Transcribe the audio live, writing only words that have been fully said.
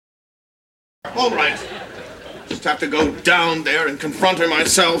All right. Just have to go down there and confront her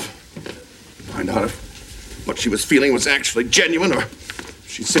myself. Find out if what she was feeling was actually genuine or if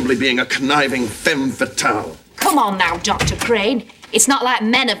she's simply being a conniving femme fatale. Come on now, Dr. Crane. It's not like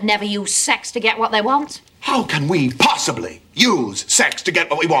men have never used sex to get what they want. How can we possibly use sex to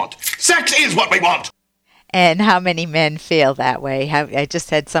get what we want? Sex is what we want! And how many men feel that way? I just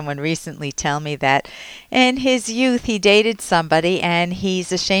had someone recently tell me that in his youth he dated somebody and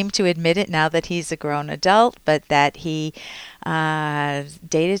he's ashamed to admit it now that he's a grown adult, but that he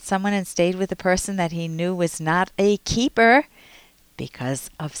dated someone and stayed with a person that he knew was not a keeper because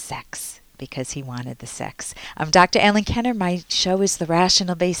of sex. Because he wanted the sex. I'm Dr. Ellen Kenner. My show is The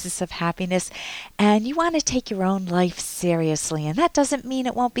Rational Basis of Happiness. And you want to take your own life seriously. And that doesn't mean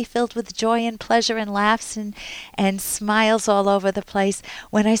it won't be filled with joy and pleasure and laughs and smiles all over the place.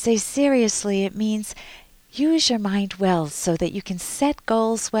 When I say seriously, it means use your mind well so that you can set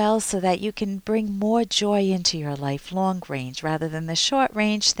goals well, so that you can bring more joy into your life, long range, rather than the short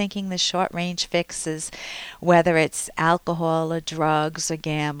range, thinking the short range fixes, whether it's alcohol or drugs or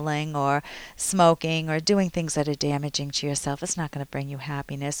gambling or smoking or doing things that are damaging to yourself. It's not going to bring you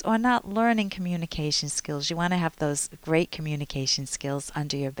happiness, or not learning communication skills. You want to have those great communication skills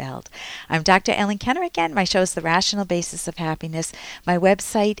under your belt. I'm Dr. Ellen Kenner again. My show is The Rational Basis of Happiness. My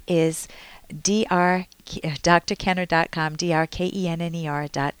website is drkenner.com,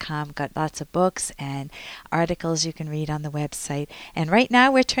 drkenner.com. Got lots of books and articles you can read on the website. And right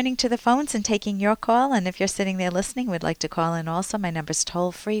now we're turning to the phones and taking your call. And if you're sitting there listening, would like to call in also, my number's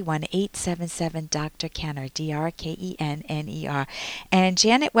toll free, 1-877-Dr. Kenner, drkenner. And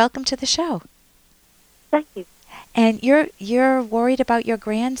Janet, welcome to the show. Thank you. And you're worried about your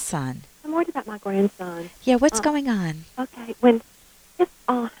grandson. I'm worried about my grandson. Yeah, what's going on? Okay, when his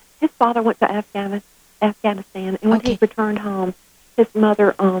father went to Afghanistan, and when he returned home, his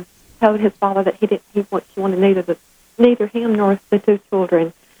mother told his father that she wanted neither him nor the two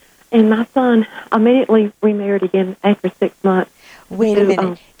children. And my son immediately remarried again after 6 months. Wait a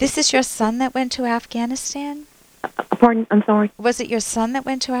minute. This is your son that went to Afghanistan? Pardon? I'm sorry. Was it your son that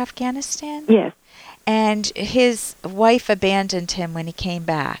went to Afghanistan? Yes. And his wife abandoned him when he came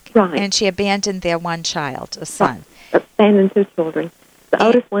back. Right. And she abandoned their one child, a son. Abandoned two children. The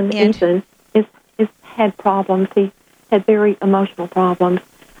oldest one, Ethan, has had problems. He had very emotional problems.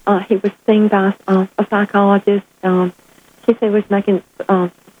 He was seen by a psychologist. She said he was making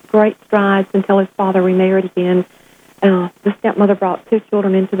great strides until his father remarried again. The stepmother brought two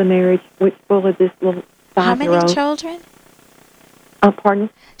children into the marriage, which bullied this little 5-year-old. How many children? Pardon?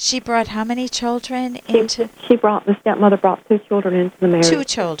 She brought how many children into? The stepmother brought two children into the marriage. Two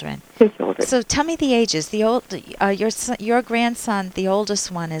children. Two children. So tell me the ages. Your grandson, the oldest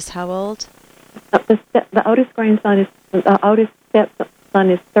one, is how old? The oldest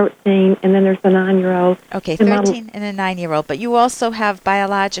stepson is 13, and then there's a 9-year-old. Okay, 13 and a 9-year-old. But you also have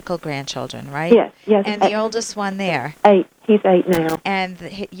biological grandchildren, right? Yes. And the oldest one there? 8. He's 8 now. And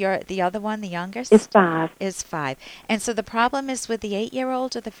the other one, the youngest? Is 5. Is 5. And so the problem is with the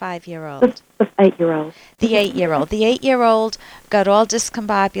 8-year-old or the 5-year-old? The 8-year-old. The 8-year-old. The 8-year-old got all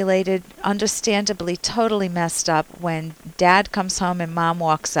discombobulated, understandably totally messed up when Dad comes home and Mom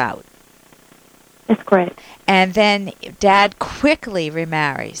walks out. That's correct. And then Dad quickly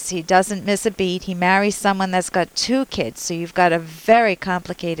remarries. He doesn't miss a beat. He marries someone that's got 2 kids. So you've got a very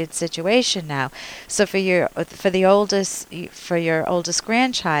complicated situation now. So for your oldest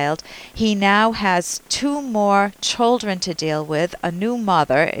grandchild, he now has 2 more children to deal with, a new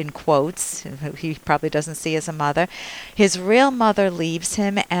mother, in quotes, who he probably doesn't see as a mother. His real mother leaves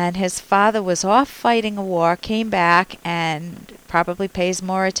him, and his father was off fighting a war, came back, and probably pays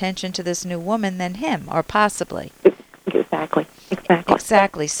more attention to this new woman than him, or possibly. Exactly.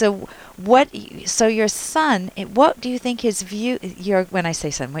 So your son, what do you think his view, when I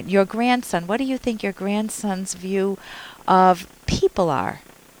say son, your grandson, what do you think your grandson's view of people are?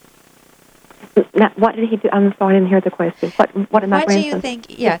 Now, what did he do? I'm sorry, I didn't hear the question. What do you think,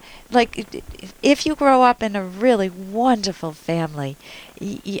 like if you grow up in a really wonderful family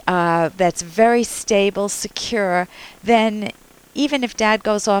that's very stable, secure, then even if Dad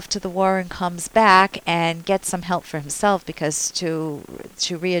goes off to the war and comes back and gets some help for himself, because to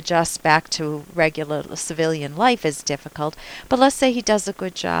readjust back to regular civilian life is difficult, but let's say he does a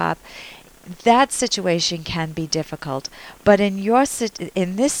good job, that situation can be difficult. But in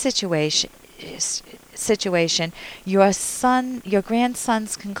this situation, your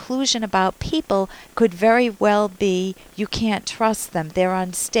grandson's conclusion about people could very well be, you can't trust them, they're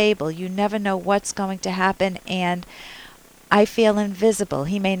unstable, you never know what's going to happen, and I feel invisible.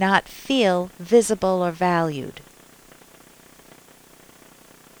 He may not feel visible or valued.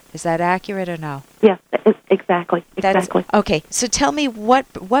 Is that accurate or no? Yes, exactly. Exactly. Okay, so tell me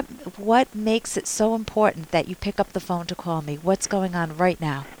what makes it so important that you pick up the phone to call me? What's going on right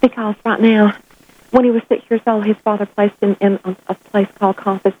now? Because right now, when he was 6 years old, his father placed him in a place called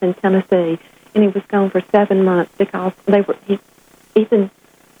Compass in Tennessee, and he was gone for 7 months because Ethan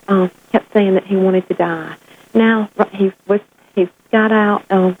kept saying that he wanted to die. Now he got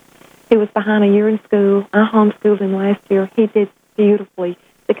out. He was behind a year in school. I homeschooled him last year. He did beautifully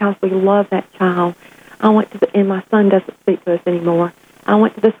because we love that child. And my son doesn't speak to us anymore. I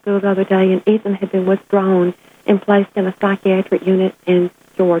went to the school the other day, and Ethan had been withdrawn and placed in a psychiatric unit in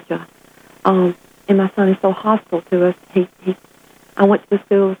Georgia. And my son is so hostile to us. I went to the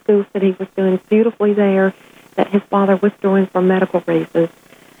school. The school said he was doing beautifully there, that his father was doing for medical reasons.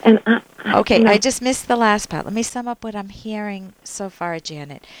 And I just missed the last part. Let me sum up what I'm hearing so far,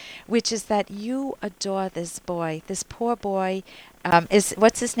 Janet, which is that you adore this boy, this poor boy.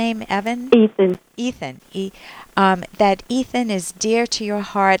 What's his name? Evan? Ethan. That Ethan is dear to your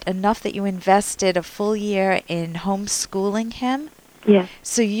heart enough that you invested a full year in homeschooling him. Yes.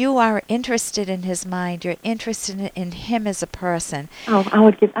 So you are interested in his mind. You're interested in him as a person. Oh, I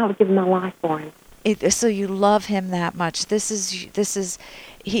would give my life for him. So you love him that much.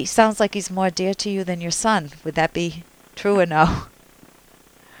 He sounds like he's more dear to you than your son. Would that be true or no?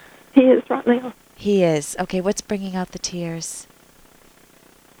 He is right now. He is. Okay, what's bringing out the tears?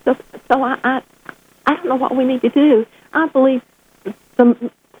 So I don't know what we need to do. I believe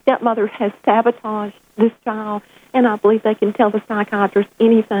the stepmother has sabotaged this child, and I believe they can tell the psychiatrist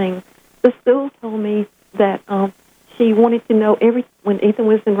anything. The school told me that she wanted to know when Ethan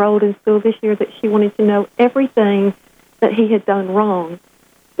was enrolled in school this year, that she wanted to know everything that he had done wrong,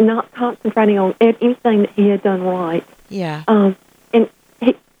 not concentrating on anything that he had done right. Yeah. And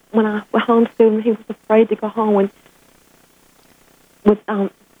when I homeschooled him, he was afraid to go home,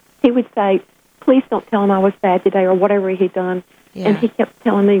 he would say, "Please don't tell him I was bad today," or whatever he'd done. Yeah. And he kept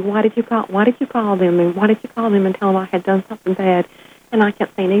telling me, "Why did you call them? And why did you call them and tell them I had done something bad?" And I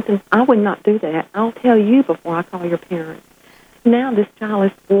kept saying, "Ethan, I would not do that. I'll tell you before I call your parents." Now this child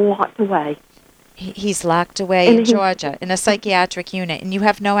is locked away. He's locked away in Georgia in a psychiatric unit, and you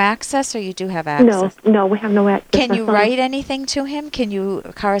have no access, or you do have access? No, we have no access. Can you write anything to him? Can you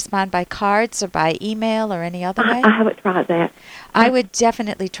correspond by cards or by email or any other way? I haven't tried that. I would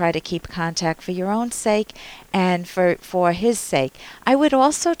definitely try to keep contact for your own sake and for his sake. I would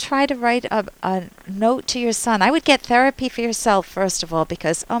also try to write a note to your son. I would get therapy for yourself, first of all,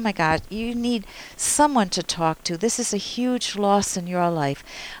 because, oh my God, you need someone to talk to. This is a huge loss in your life.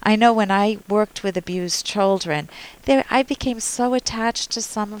 I know when I worked with abused children, I became so attached to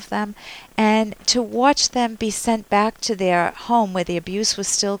some of them, and to watch them be sent back to their home where the abuse was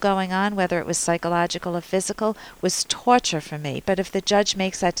still going on, whether it was psychological or physical, was torture for me. But if the judge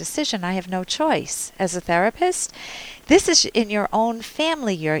makes that decision, I have no choice as a therapist. This is in your own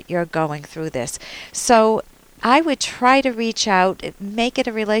family you're going through this. So I would try to reach out, make it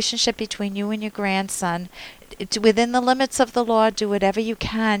a relationship between you and your grandson. Within the limits of the law, do whatever you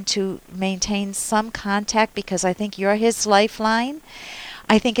can to maintain some contact, because I think you're his lifeline.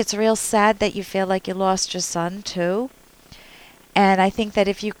 I think it's real sad that you feel like you lost your son, too. And I think that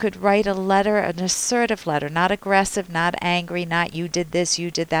if you could write a letter, an assertive letter, not aggressive, not angry, not you did this, you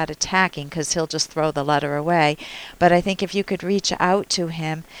did that, attacking, because he'll just throw the letter away. But I think if you could reach out to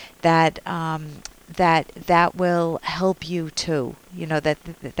him, that will help you too. You know,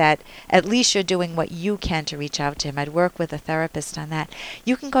 that at least you're doing what you can to reach out to him. I'd work with a therapist on that.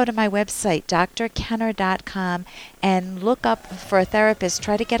 You can go to my website, drkenner.com, and look up for a therapist.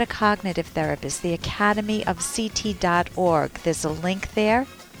 Try to get a cognitive therapist, the academyofct.org. There's a link there.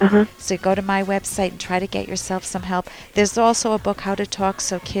 Uh-huh. So go to my website and try to get yourself some help. There's also a book, How to Talk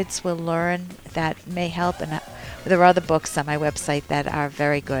So Kids Will Learn, that may help. And there are other books on my website that are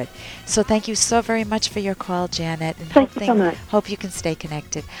very good. So thank you so very much for your call, Janet. And thank you so much. Hope you can stay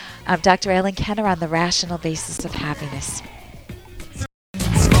connected. I'm Dr. Ellen Kenner on The Rational Basis of Happiness.